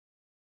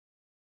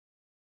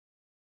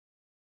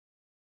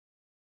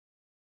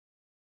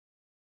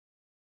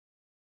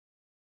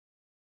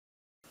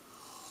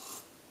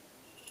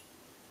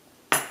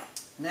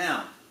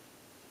Now,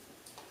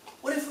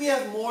 what if we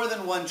have more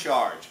than one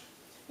charge?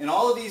 In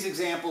all of these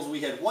examples, we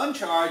had one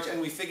charge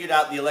and we figured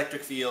out the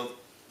electric field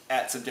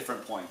at some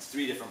different points,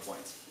 3 different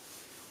points.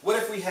 What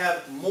if we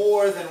have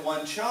more than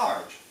one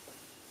charge?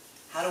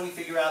 How do we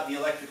figure out the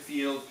electric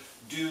field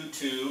due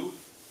to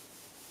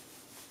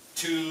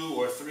 2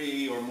 or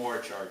 3 or more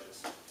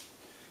charges?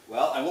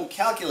 Well, I won't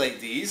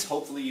calculate these.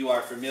 Hopefully you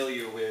are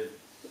familiar with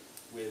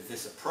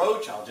this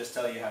approach. I'll just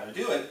tell you how to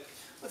do it.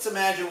 Let's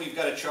imagine we've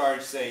got a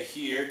charge, say,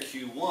 here,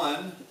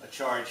 Q1, a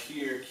charge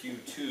here,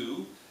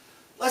 Q2.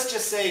 Let's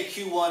just say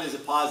Q1 is a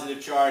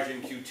positive charge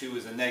and Q2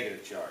 is a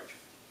negative charge.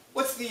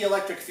 What's the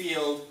electric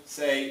field,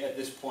 say, at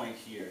this point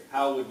here?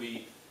 How would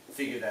we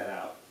figure that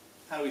out?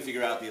 How do we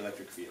figure out the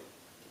electric field?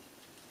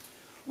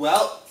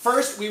 Well,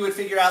 first we would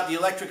figure out the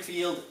electric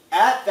field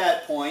at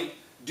that point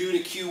due to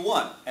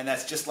Q1, and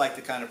that's just like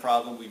the kind of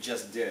problem we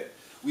just did.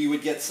 We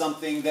would get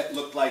something that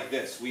looked like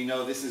this. We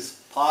know this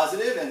is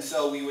positive, and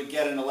so we would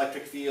get an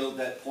electric field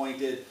that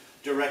pointed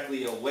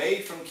directly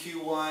away from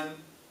Q1.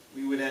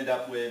 We would end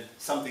up with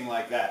something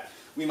like that.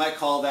 We might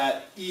call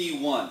that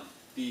E1,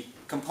 the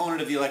component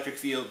of the electric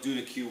field due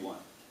to Q1.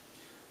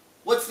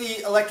 What's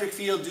the electric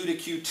field due to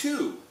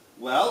Q2?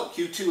 Well,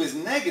 Q2 is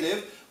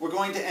negative. We're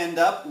going to end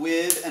up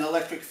with an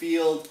electric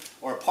field,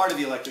 or a part of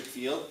the electric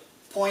field,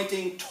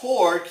 pointing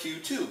toward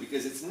Q2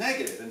 because it's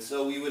negative. And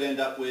so we would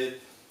end up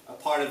with a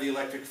part of the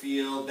electric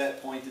field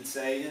that pointed,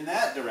 say, in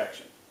that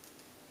direction.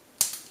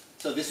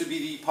 So this would be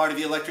the part of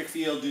the electric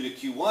field due to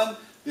Q1.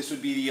 This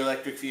would be the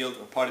electric field,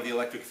 or part of the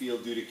electric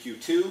field due to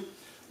Q2.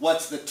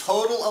 What's the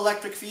total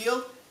electric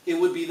field? It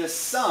would be the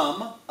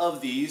sum of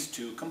these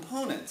two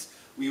components.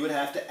 We would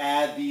have to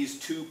add these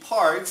two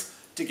parts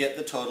to get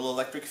the total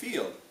electric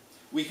field.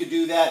 We could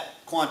do that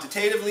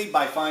quantitatively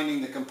by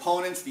finding the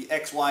components, the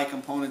XY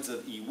components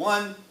of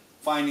E1,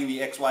 finding the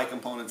XY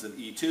components of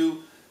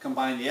E2,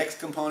 combine the X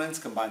components,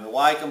 combine the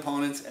Y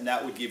components, and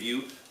that would give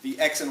you the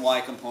X and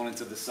Y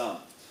components of the sum.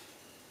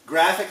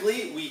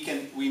 Graphically,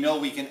 we know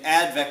we can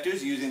add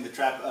vectors using the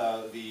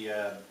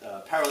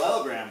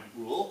parallelogram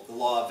rule, the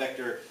law of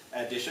vector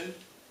addition,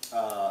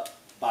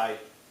 by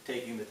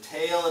taking the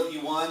tail of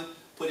E1,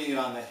 putting it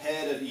on the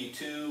head of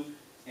E2,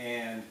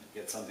 and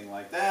get something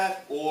like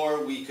that.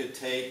 Or we could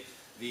take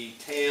the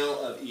tail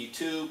of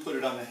E2, put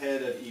it on the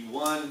head of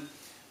E1,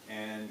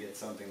 and get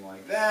something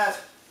like that.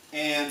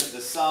 And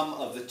the sum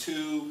of the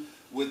two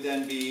would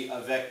then be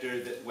a vector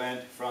that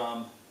went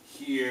from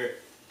here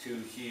to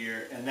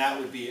here, and that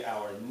would be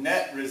our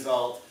net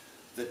result,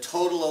 the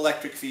total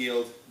electric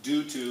field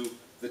due to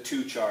the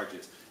two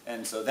charges.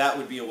 And so that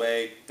would be a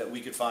way that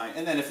we could find.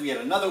 And then if we had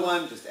another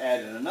one, just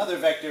add in another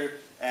vector,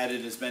 add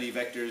in as many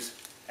vectors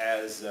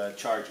as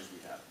charges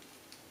we have.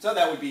 So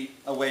that would be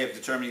a way of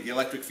determining the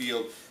electric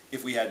field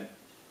if we had,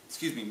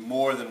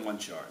 more than one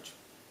charge.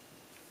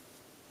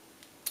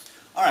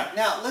 All right,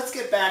 now let's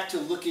get back to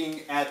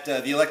looking at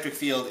the electric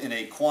field in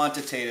a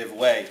quantitative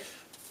way.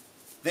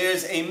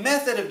 There's a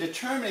method of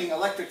determining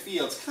electric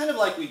fields, kind of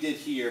like we did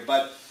here,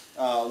 but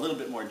a little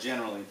bit more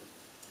generally,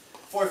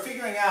 for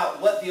figuring out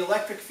what the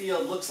electric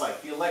field looks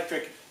like, the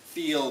electric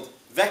field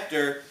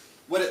vector,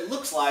 what it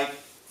looks like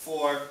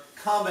for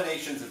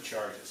combinations of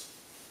charges.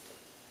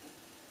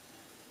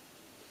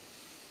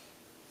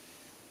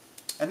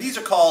 And these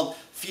are called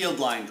field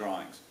line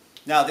drawings.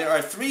 Now, there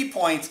are 3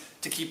 points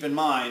to keep in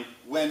mind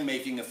when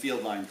making a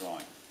field line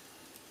drawing.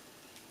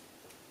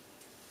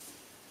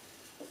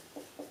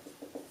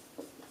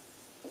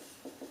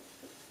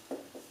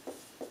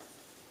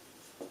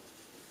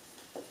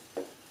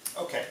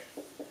 Okay.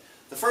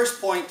 The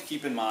first point to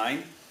keep in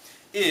mind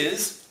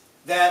is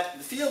that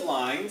the field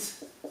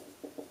lines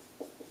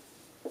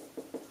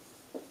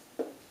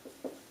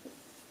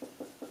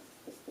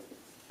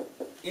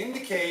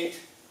indicate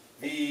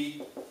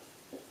the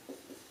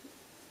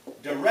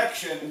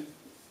direction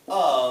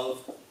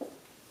of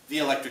the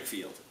electric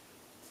field.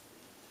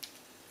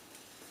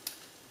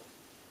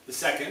 The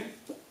second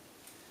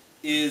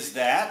is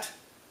that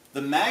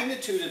the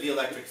magnitude of the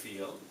electric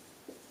field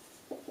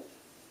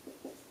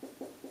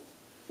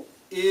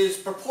is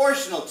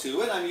proportional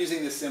to, and I'm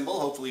using this symbol,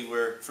 hopefully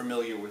we're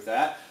familiar with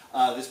that.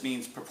 This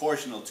means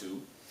proportional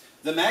to.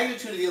 The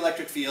magnitude of the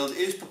electric field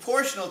is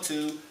proportional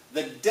to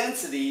the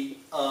density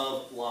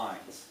of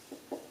lines.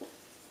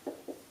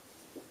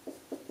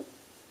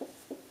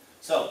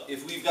 So,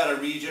 if we've got a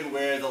region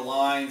where the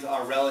lines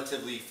are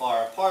relatively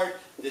far apart,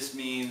 this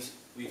means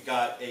we've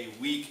got a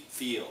weak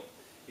field.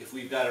 If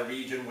we've got a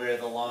region where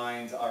the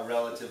lines are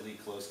relatively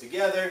close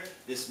together,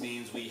 this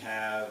means we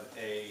have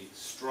a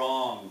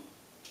strong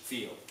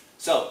field.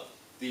 So,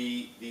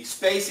 the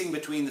spacing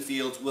between the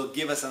fields will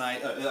give us an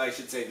idea, I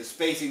should say the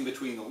spacing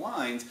between the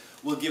lines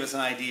will give us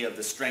an idea of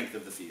the strength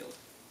of the field.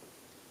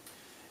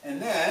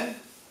 And then,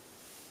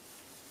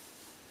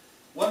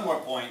 one more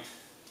point,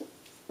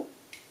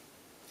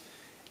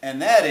 and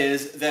that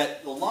is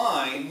that the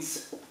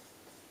lines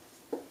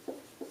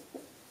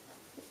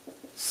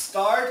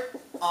start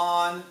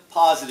on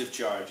positive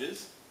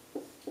charges,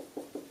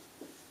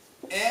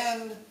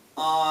 end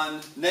on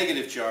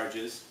negative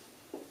charges,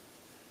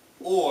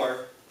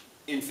 or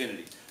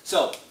infinity.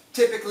 So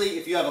typically,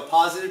 if you have a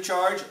positive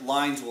charge,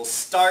 lines will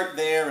start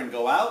there and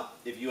go out.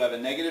 If you have a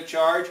negative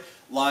charge,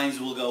 lines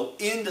will go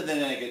into the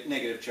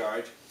negative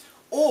charge.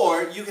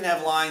 Or you can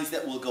have lines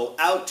that will go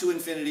out to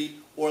infinity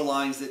or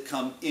lines that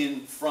come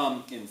in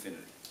from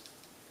infinity.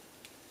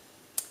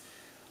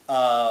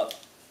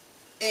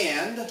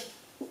 And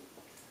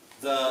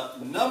the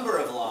number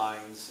of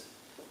lines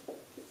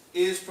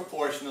is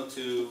proportional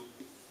to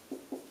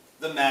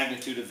the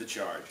magnitude of the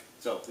charge.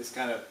 So this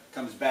kind of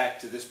comes back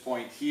to this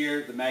point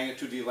here. The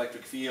magnitude of the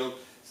electric field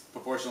is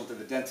proportional to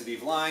the density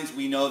of lines.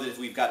 We know that if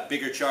we've got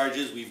bigger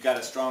charges, we've got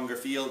a stronger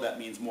field. That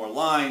means more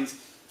lines.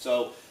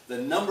 So the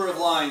number of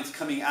lines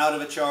coming out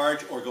of a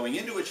charge or going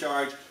into a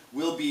charge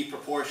will be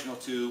proportional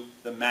to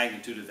the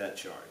magnitude of that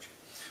charge.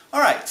 All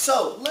right,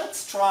 so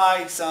let's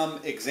try some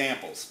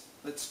examples.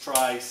 Let's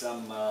try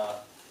some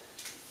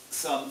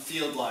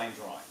field line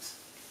drawings.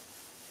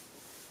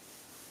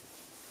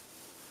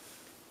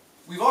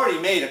 We've already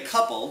made a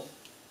couple,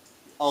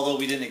 although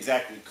we didn't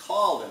exactly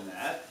call them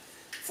that,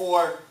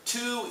 for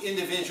two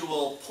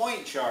individual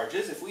point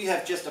charges. If we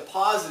have just a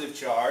positive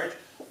charge,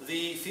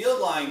 the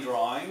field line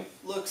drawing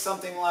looks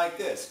something like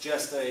this,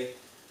 just a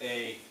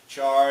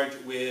charge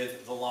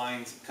with the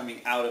lines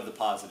coming out of the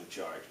positive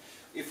charge.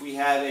 If we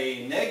have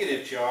a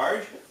negative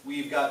charge,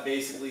 we've got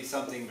basically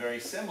something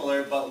very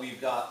similar, but we've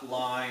got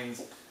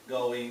lines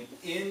going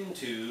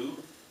into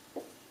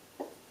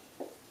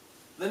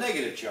the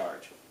negative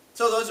charge.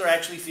 So those are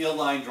actually field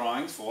line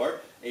drawings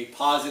for a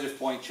positive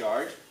point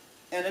charge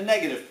and a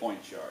negative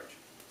point charge.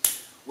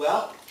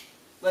 Well,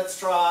 let's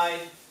try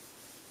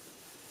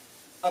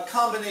a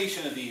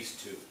combination of these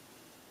two.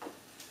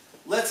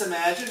 Let's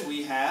imagine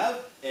we have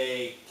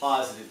a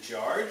positive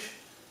charge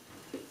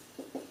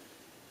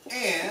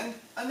and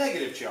a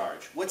negative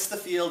charge. What's the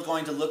field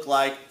going to look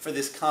like for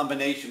this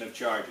combination of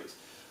charges?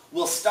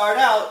 We'll start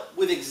out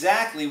with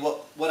exactly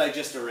what I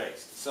just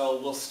erased.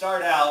 So we'll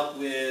start out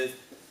with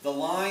the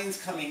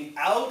lines coming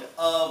out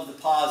of the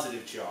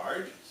positive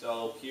charge.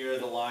 So here are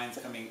the lines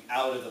coming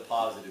out of the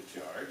positive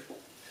charge.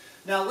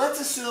 Now let's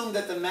assume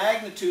that the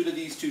magnitude of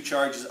these two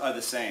charges are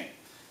the same.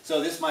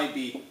 So this might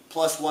be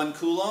plus 1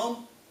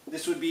 coulomb.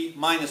 This would be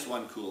minus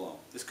 1 coulomb.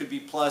 This could be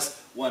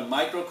plus 1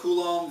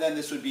 microcoulomb, then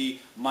this would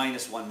be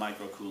minus 1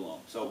 microcoulomb.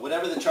 So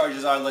whatever the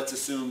charges are, let's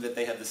assume that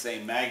they have the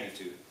same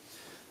magnitude.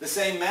 The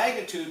same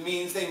magnitude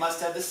means they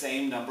must have the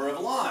same number of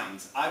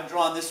lines. I've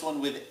drawn this one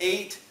with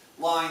 8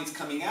 lines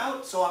coming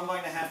out, so I'm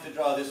going to have to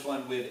draw this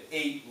one with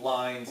 8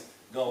 lines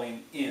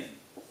going in.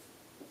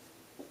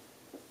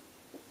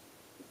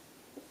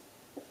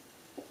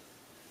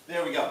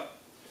 There we go.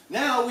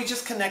 Now we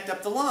just connect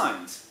up the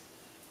lines.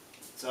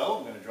 So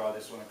I'm going to draw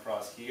this one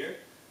across here,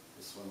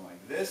 this one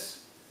like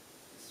this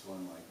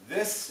one like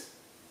this,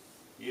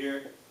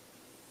 here,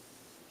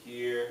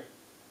 here,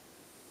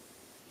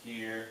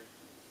 here,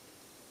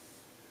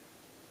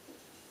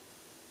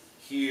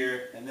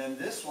 here, and then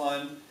this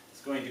one is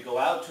going to go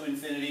out to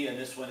infinity, and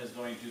this one is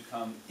going to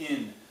come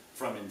in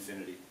from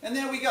infinity. And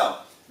there we go.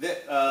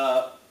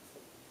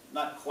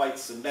 Not quite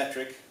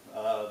symmetric.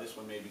 This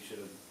one maybe should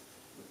have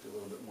looked a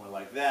little bit more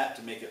like that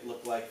to make it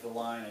look like the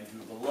line I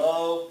drew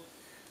below.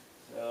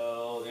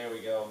 So there we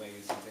go,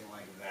 maybe something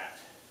like that.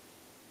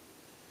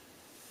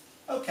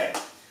 Okay,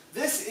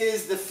 this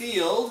is the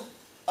field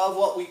of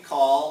what we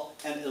call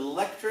an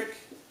electric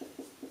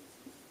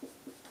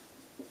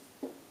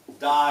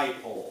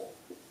dipole.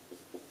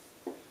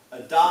 A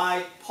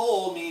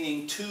dipole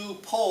meaning two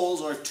poles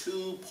or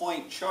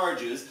 2-point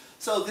charges.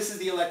 So this is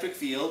the electric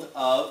field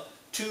of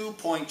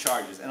 2-point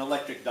charges, an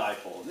electric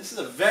dipole. This is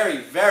a very,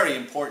 very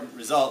important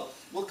result.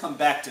 We'll come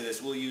back to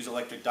this. We'll use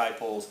electric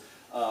dipoles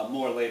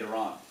more later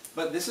on.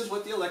 But this is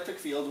what the electric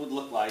field would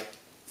look like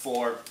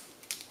for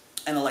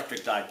an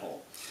electric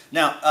dipole.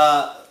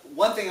 Now,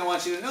 one thing I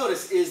want you to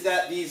notice is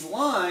that these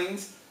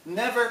lines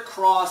never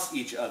cross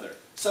each other.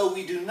 So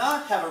we do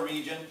not have a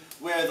region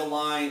where the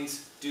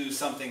lines do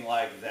something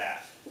like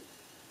that.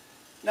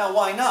 Now,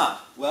 why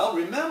not? Well,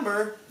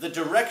 remember, the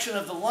direction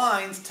of the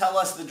lines tell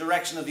us the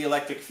direction of the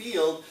electric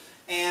field,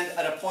 and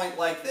at a point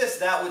like this,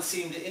 that would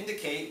seem to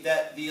indicate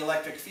that the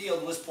electric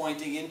field was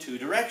pointing in 2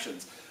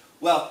 directions.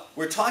 Well,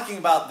 we're talking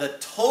about the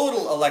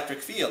total electric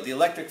field, the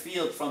electric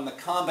field from the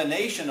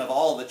combination of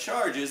all the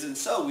charges, and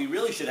so we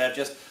really should have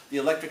just the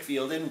electric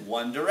field in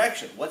one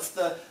direction. What's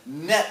the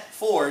net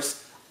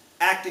force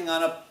acting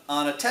on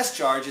a test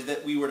charge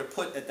that we were to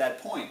put at that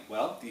point?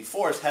 Well, the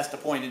force has to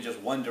point in just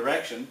one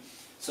direction,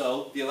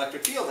 so the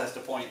electric field has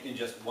to point in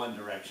just one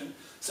direction.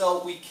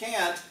 So we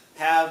can't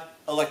have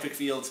electric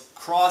fields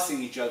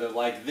crossing each other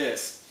like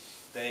this.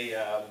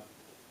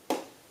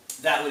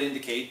 That would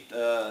indicate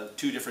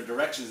 2 different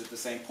directions at the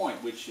same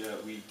point, which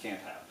we can't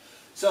have.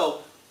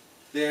 So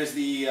there's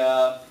the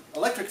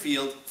electric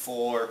field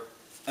for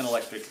an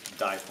electric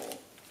dipole.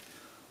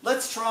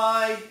 Let's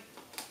try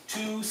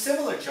 2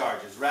 similar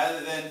charges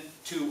rather than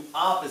 2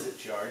 opposite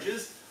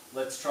charges.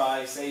 Let's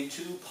try, say,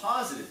 2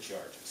 positive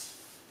charges.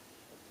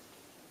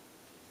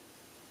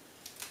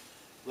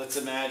 Let's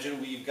imagine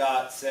we've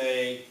got,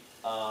 say,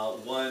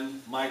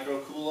 1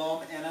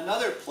 microcoulomb and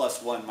another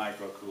plus 1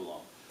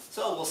 microcoulomb.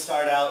 So we'll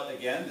start out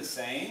again the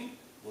same.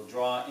 We'll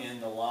draw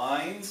in the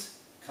lines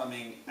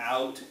coming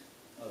out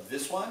of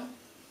this one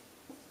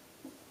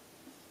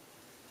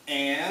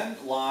and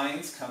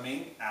lines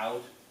coming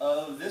out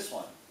of this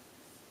one.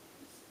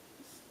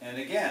 And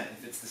again,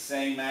 if it's the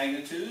same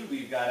magnitude,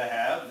 we've got to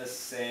have the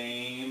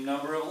same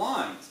number of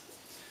lines.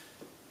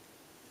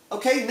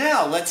 Okay,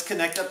 now let's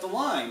connect up the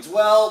lines.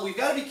 Well, we've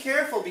got to be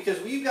careful because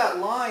we've got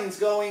lines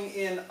going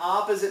in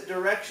opposite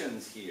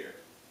directions here.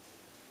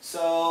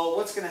 So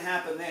what's going to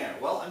happen there?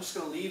 Well, I'm just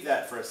going to leave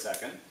that for a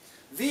second.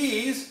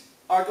 These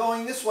are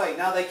going this way.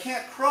 Now they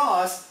can't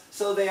cross,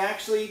 so they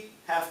actually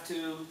have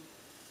to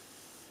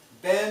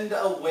bend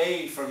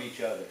away from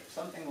each other.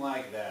 Something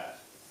like that.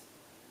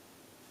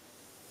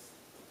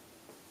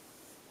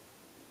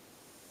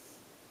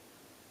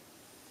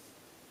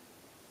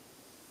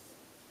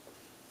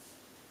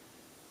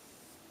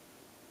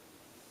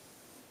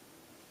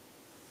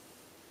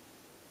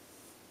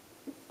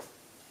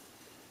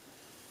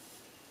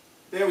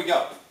 There we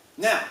go.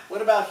 Now,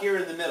 what about here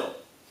in the middle?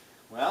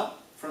 Well,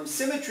 from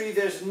symmetry,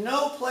 there's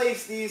no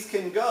place these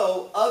can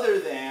go other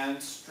than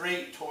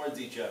straight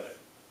towards each other.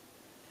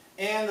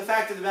 And the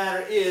fact of the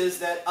matter is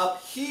that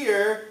up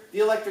here, the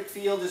electric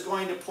field is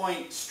going to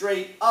point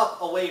straight up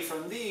away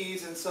from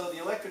these, and so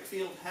the electric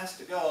field has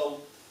to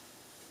go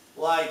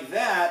like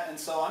that, and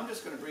so I'm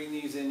just going to bring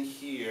these in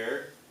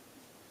here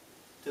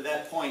to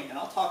that point, and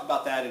I'll talk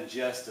about that in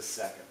just a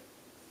second.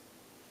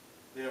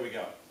 There we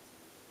go.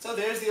 So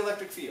there's the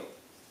electric field.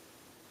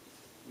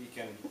 We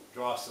can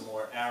draw some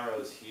more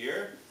arrows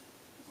here,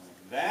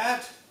 like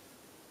that.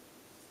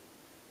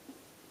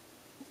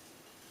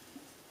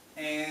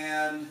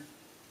 And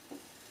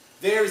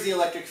there's the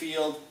electric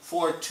field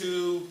for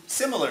two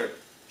similar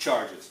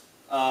charges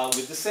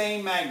with the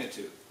same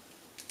magnitude.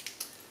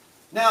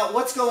 Now,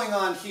 what's going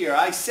on here?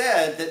 I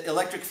said that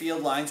electric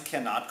field lines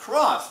cannot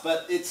cross,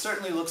 but it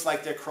certainly looks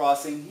like they're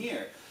crossing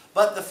here.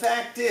 But the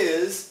fact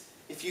is,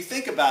 if you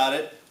think about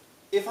it,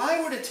 if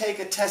I were to take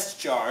a test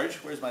charge,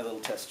 where's my little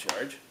test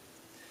charge?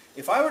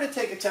 If I were to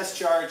take a test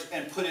charge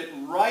and put it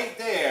right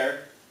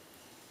there,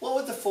 what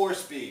would the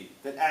force be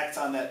that acts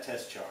on that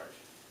test charge?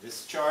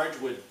 This charge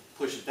would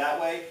push it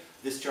that way,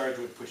 this charge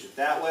would push it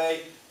that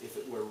way. If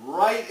it were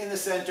right in the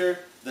center,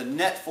 the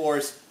net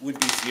force would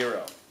be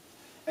 0.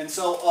 And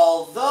so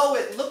although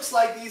it looks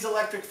like these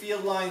electric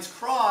field lines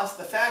cross,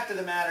 the fact of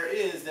the matter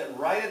is that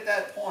right at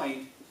that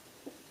point,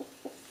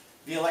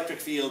 the electric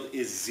field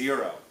is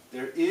 0.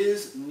 There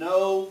is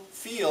no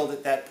field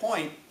at that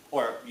point,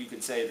 or you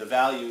could say the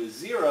value is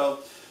 0.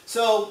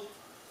 So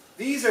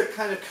these are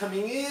kind of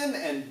coming in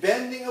and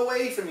bending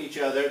away from each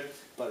other,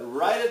 but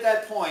right at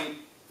that point,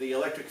 the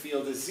electric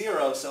field is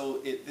 0, so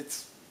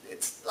it's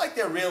like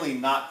they're really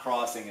not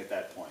crossing at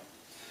that point.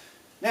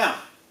 Now,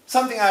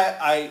 something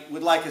I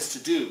would like us to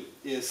do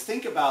is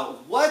think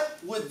about what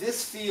would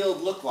this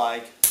field look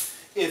like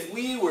if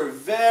we were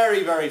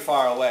very, very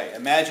far away.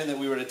 Imagine that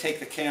we were to take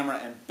the camera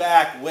and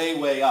back way,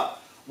 way up.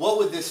 What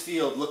would this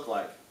field look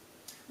like?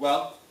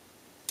 Well,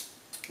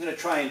 I'm going to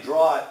try and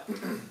draw it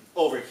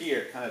over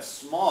here, kind of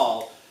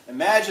small.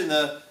 Imagine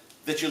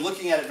that you're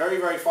looking at it very,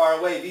 very far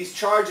away. These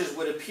charges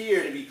would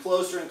appear to be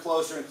closer and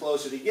closer and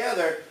closer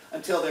together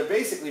until they're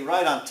basically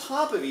right on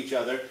top of each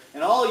other,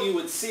 and all you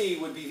would see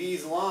would be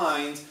these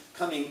lines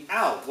coming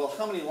out. Well,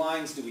 how many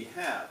lines do we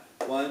have?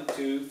 1,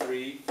 2,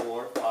 3,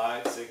 4,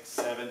 5, 6,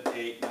 7,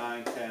 8,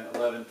 9, 10,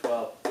 11,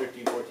 12,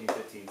 13, 14,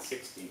 15,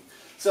 16.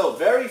 So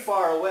very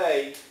far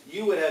away,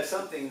 you would have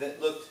something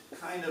that looked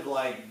kind of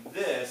like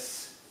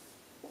this.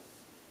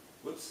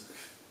 Whoops.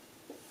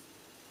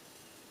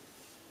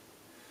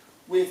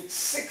 With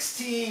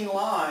 16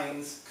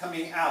 lines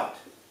coming out,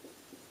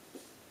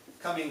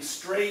 coming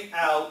straight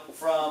out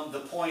from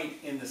the point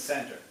in the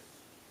center.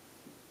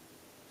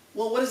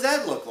 Well, what does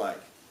that look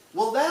like?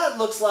 Well, that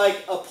looks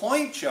like a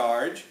point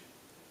charge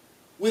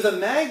with a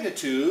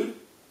magnitude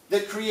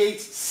that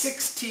creates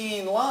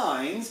 16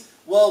 lines.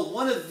 Well,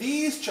 one of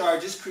these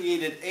charges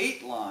created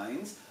 8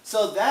 lines,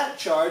 so that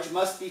charge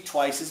must be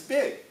twice as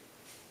big.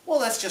 Well,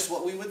 that's just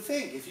what we would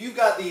think. If you've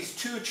got these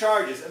two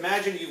charges,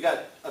 imagine you've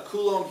got a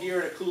coulomb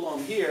here and a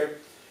coulomb here.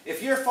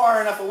 If you're far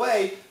enough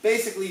away,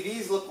 basically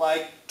these look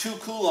like 2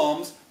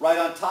 coulombs right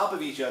on top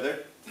of each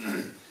other.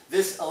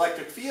 This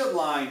electric field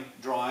line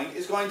drawing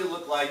is going to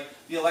look like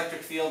the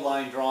electric field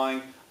line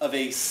drawing of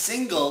a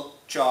single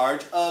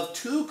charge of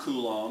 2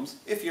 coulombs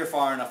if you're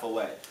far enough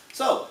away.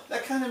 So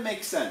that kind of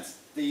makes sense.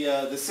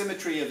 The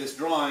symmetry of this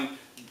drawing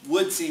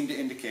would seem to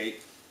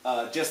indicate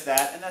just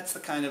that, and that's the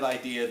kind of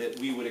idea that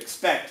we would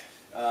expect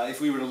if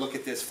we were to look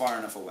at this far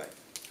enough away.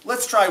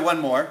 Let's try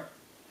one more.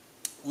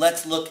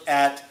 Let's look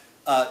at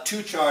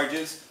 2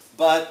 charges,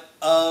 but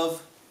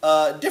of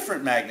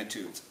different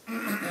magnitudes.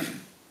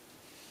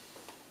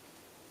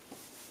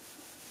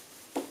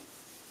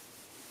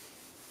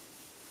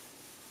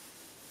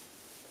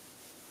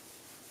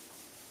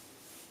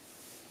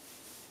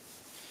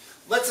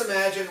 Let's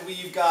imagine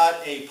we've got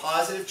a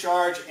positive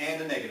charge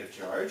and a negative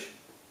charge.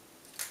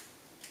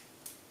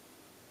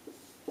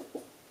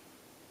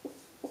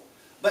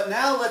 But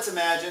now let's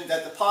imagine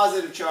that the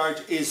positive charge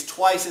is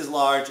twice as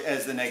large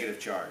as the negative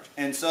charge.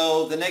 And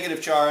so the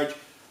negative charge,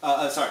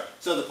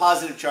 so the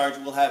positive charge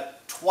will have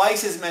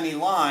twice as many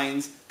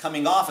lines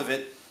coming off of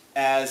it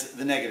as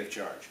the negative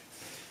charge.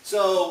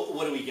 So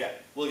what do we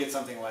get? We'll get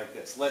something like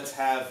this. Let's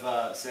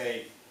have,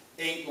 say,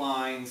 8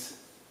 lines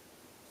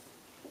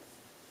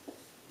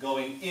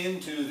going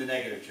into the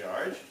negative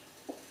charge.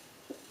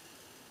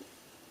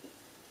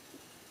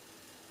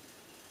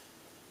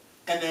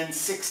 And then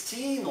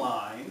 16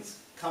 lines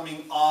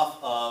coming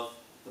off of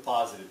the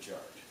positive charge.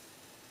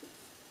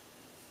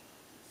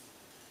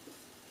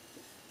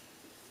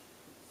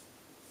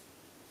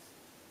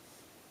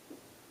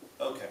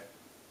 Okay.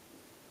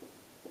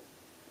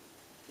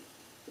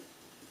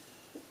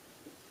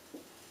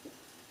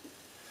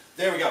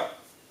 There we go.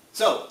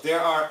 So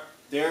there are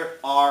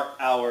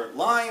our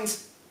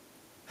lines.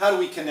 How do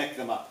we connect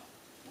them up?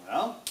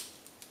 Well,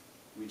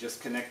 we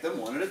just connect them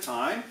one at a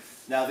time.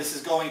 Now this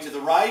is going to the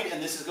right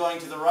and this is going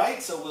to the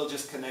right, so we'll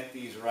just connect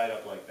these right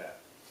up like that.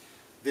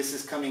 This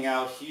is coming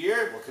out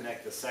here. We'll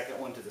connect the second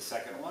one to the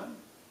second one,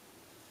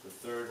 the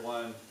third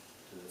one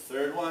to the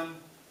third one.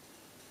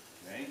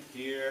 Okay,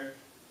 here,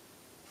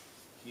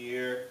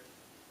 here,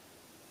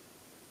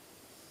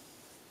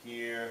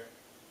 here,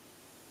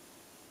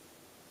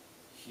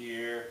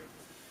 here.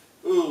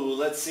 Ooh,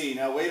 let's see.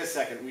 Now wait a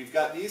second. We've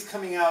got these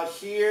coming out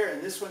here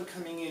and this one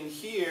coming in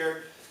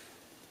here.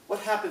 What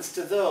happens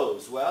to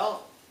those?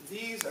 Well,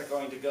 these are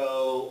going to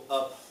go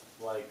up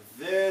like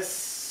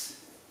this.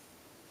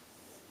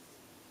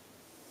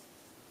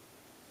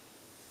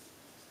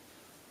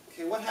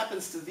 Okay, what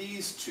happens to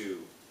these two?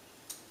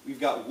 We've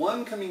got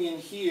one coming in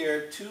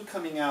here, two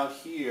coming out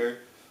here.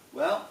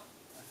 Well,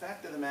 the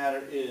fact of the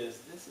matter is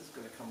this is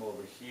going to come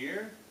over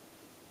here.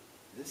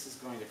 This is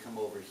going to come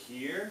over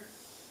here.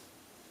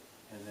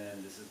 And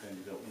then this is going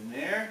to go in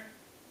there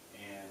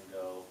and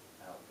go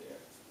out there.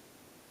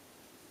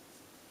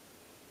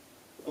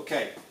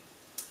 Okay.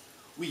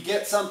 We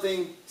get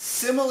something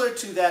similar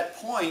to that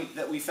point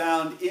that we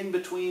found in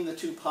between the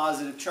two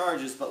positive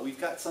charges, but we've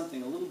got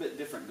something a little bit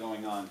different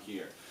going on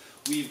here.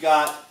 We've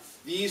got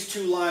these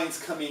two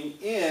lines coming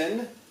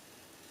in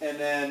and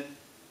then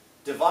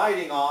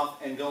dividing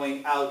off and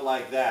going out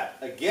like that.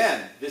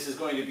 Again, this is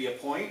going to be a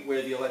point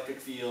where the electric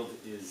field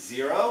is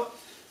 0.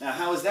 Now,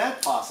 how is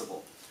that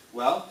possible?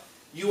 Well,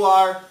 you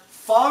are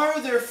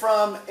farther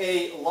from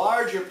a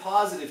larger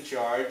positive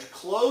charge,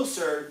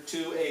 closer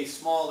to a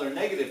smaller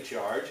negative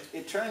charge.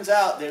 It turns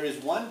out there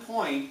is one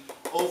point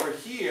over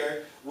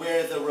here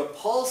where the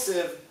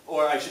repulsive,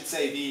 or I should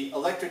say the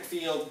electric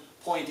field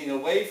pointing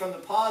away from the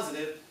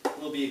positive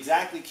will be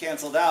exactly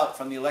canceled out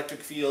from the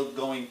electric field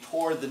going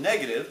toward the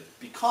negative,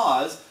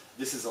 because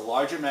this is a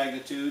larger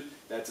magnitude,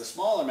 that's a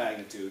smaller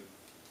magnitude.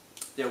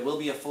 There will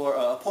be a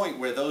point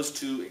where those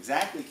two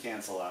exactly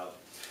cancel out.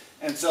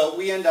 And so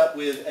we end up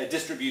with a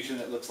distribution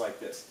that looks like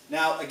this.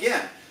 Now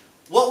again,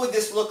 what would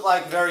this look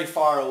like very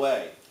far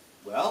away?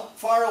 Well,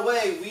 far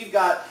away we've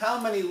got how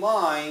many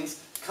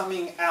lines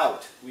coming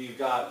out? We've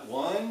got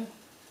 1,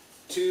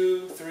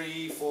 2,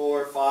 3,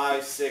 4,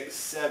 5, 6,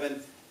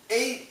 7,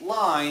 8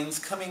 lines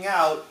coming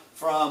out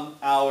from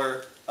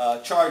our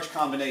charge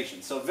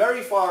combination. So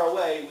very far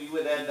away we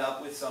would end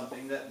up with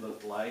something that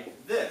looked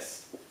like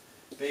this.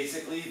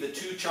 Basically, the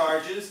two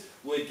charges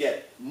would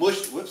get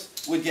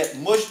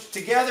mushed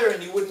together,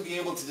 and you wouldn't be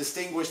able to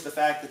distinguish the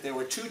fact that there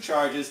were two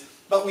charges,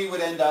 but we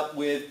would end up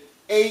with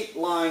 8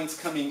 lines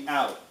coming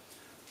out.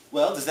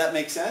 Well, does that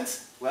make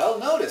sense? Well,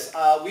 notice,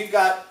 we've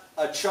got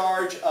a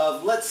charge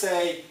of, let's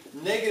say,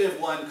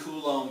 -1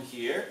 coulomb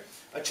here,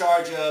 a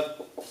charge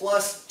of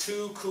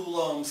 +2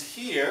 coulombs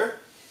here,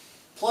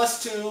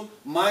 +2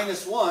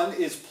 minus 1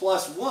 is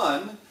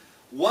 +1.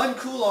 1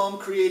 coulomb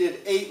created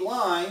 8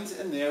 lines,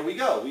 and there we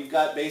go. We've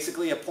got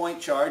basically a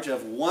point charge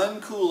of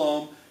 1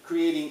 coulomb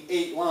creating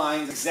 8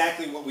 lines,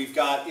 exactly what we've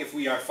got if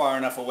we are far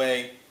enough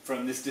away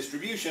from this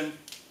distribution,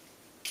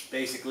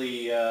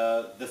 basically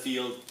the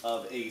field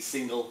of a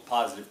single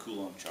positive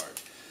coulomb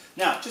charge.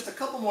 Now, just a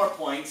couple more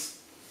points.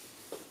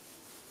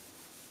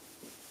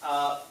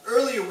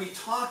 Earlier we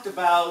talked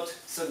about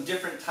some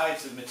different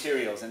types of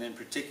materials, and in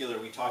particular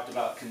we talked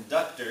about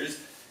conductors,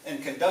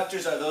 and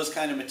conductors are those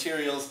kind of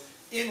materials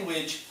in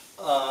which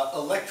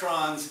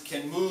electrons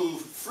can move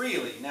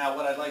freely. Now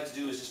what I'd like to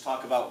do is just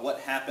talk about what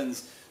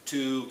happens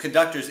to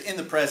conductors in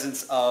the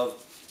presence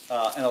of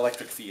an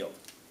electric field.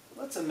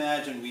 Let's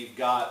imagine we've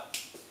got,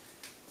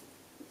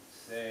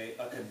 say,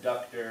 a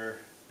conductor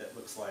that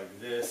looks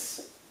like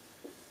this.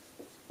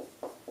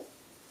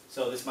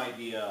 So this might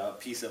be a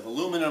piece of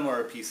aluminum or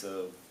a piece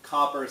of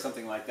copper or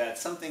something like that,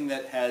 something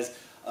that has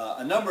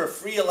a number of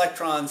free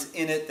electrons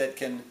in it that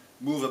can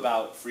move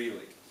about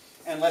freely.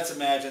 And let's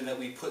imagine that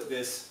we put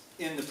this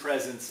in the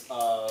presence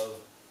of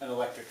an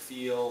electric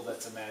field.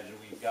 Let's imagine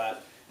we've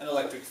got an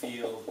electric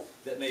field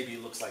that maybe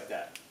looks like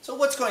that. So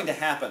what's going to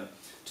happen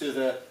to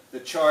the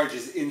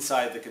charges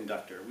inside the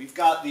conductor? We've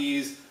got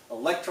these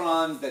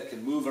electrons that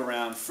can move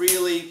around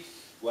freely.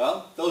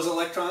 Well, those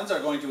electrons are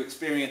going to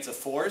experience a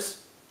force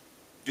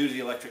due to the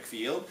electric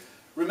field.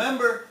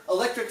 Remember,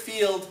 electric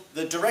field,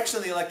 the direction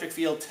of the electric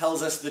field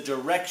tells us the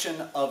direction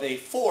of a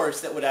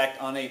force that would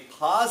act on a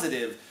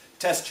positive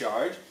test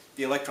charge.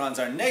 The electrons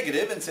are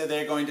negative, and so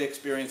they're going to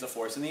experience a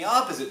force in the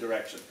opposite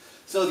direction.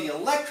 So the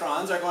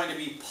electrons are going to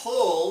be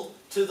pulled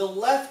to the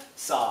left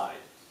side.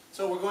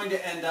 So we're going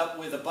to end up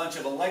with a bunch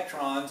of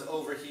electrons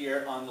over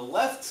here on the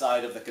left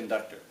side of the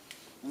conductor,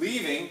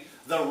 leaving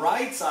the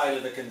right side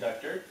of the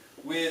conductor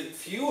with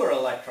fewer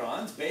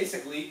electrons,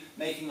 basically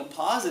making a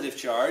positive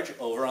charge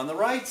over on the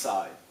right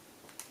side.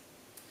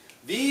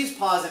 These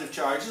positive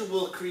charges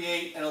will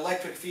create an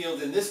electric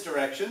field in this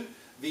direction.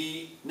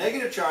 The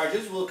negative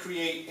charges will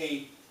create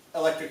an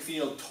electric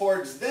field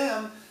towards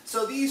them.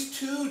 So these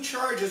two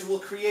charges will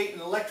create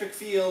an electric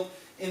field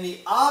in the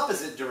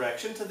opposite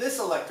direction to this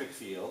electric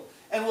field,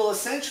 and will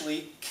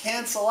essentially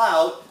cancel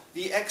out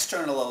the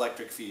external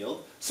electric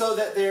field so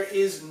that there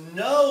is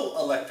no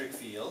electric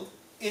field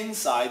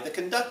inside the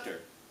conductor.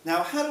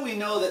 Now, how do we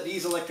know that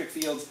these electric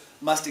fields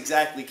must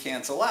exactly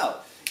cancel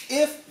out?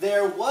 If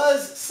there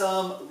was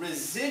some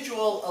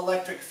residual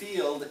electric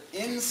field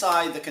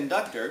inside the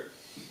conductor,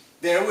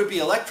 there would be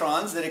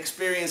electrons that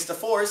experienced a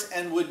force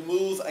and would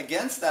move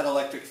against that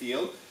electric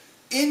field,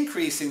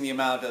 increasing the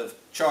amount of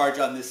charge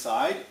on this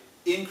side,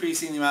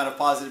 increasing the amount of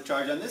positive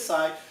charge on this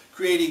side,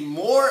 creating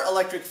more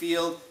electric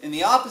field in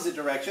the opposite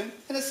direction,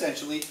 and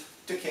essentially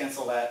to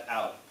cancel that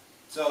out.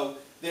 So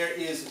there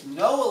is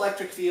no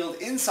electric field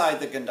inside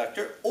the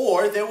conductor,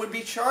 or there would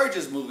be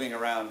charges moving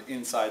around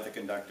inside the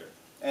conductor.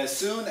 As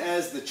soon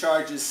as the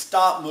charges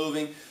stop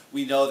moving,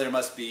 we know there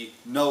must be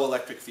no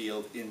electric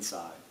field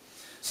inside.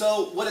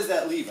 So what does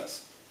that leave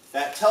us?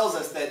 That tells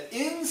us that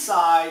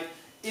inside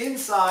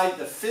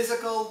the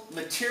physical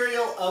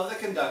material of the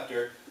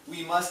conductor,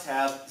 we must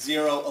have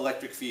zero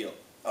electric field,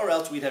 or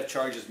else we'd have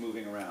charges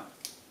moving around.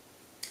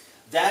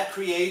 That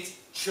creates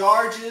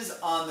charges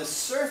on the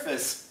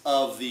surface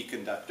of the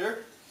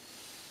conductor.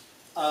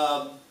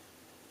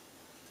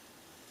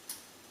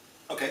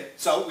 Okay,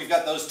 so we've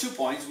got those 2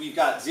 points. We've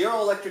got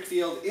zero electric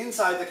field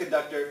inside the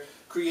conductor,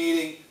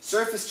 creating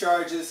surface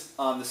charges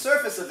on the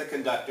surface of the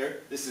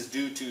conductor. This is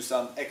due to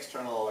some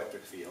external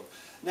electric field.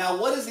 Now,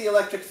 what does the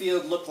electric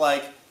field look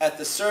like at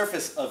the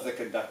surface of the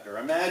conductor?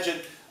 Imagine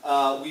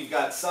we've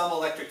got some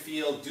electric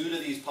field due to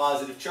these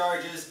positive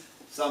charges,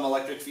 some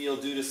electric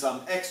field due to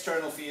some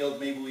external field.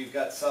 Maybe we've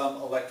got some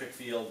electric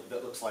field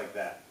that looks like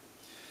that.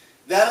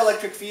 That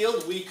electric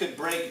field we could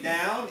break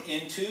down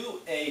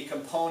into a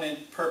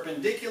component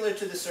perpendicular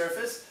to the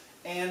surface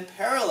and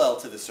parallel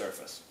to the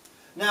surface.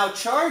 Now,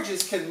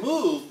 charges can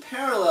move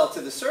parallel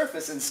to the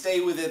surface and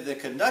stay within the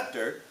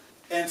conductor,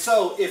 and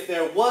so if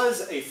there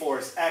was a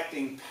force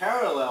acting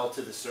parallel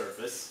to the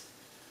surface,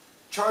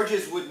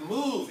 charges would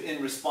move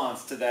in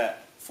response to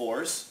that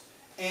force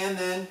and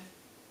then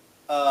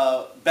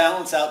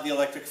balance out the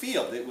electric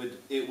field.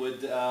 It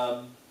would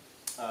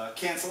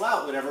cancel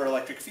out whatever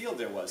electric field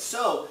there was.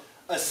 So,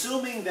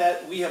 assuming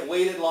that we have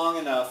waited long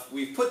enough,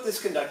 we've put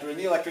this conductor in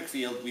the electric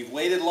field, we've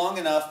waited long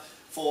enough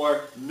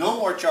for no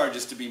more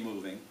charges to be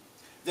moving,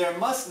 there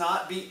must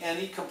not be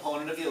any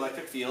component of the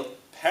electric field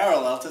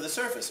parallel to the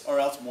surface, or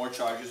else more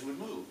charges would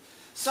move.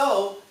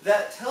 So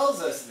that tells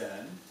us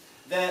then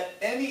that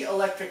any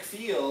electric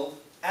field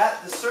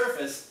at the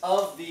surface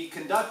of the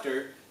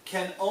conductor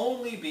can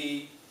only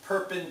be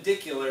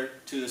perpendicular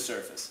to the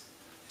surface.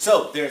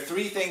 So there are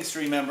 3 things to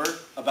remember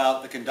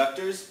about the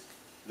conductors.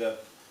 The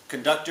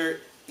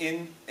conductor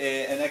in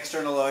an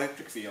external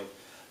electric field.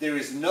 There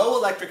is no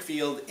electric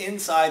field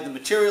inside the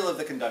material of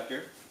the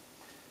conductor.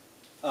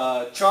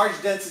 Charge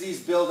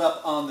densities build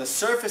up on the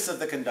surface of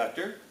the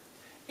conductor,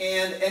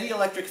 and any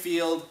electric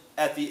field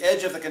at the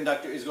edge of the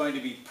conductor is going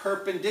to be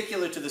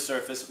perpendicular to the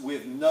surface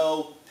with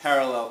no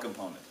parallel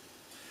component.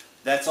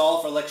 That's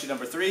all for lecture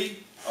number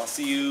 3. I'll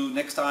see you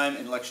next time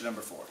in lecture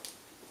number 4.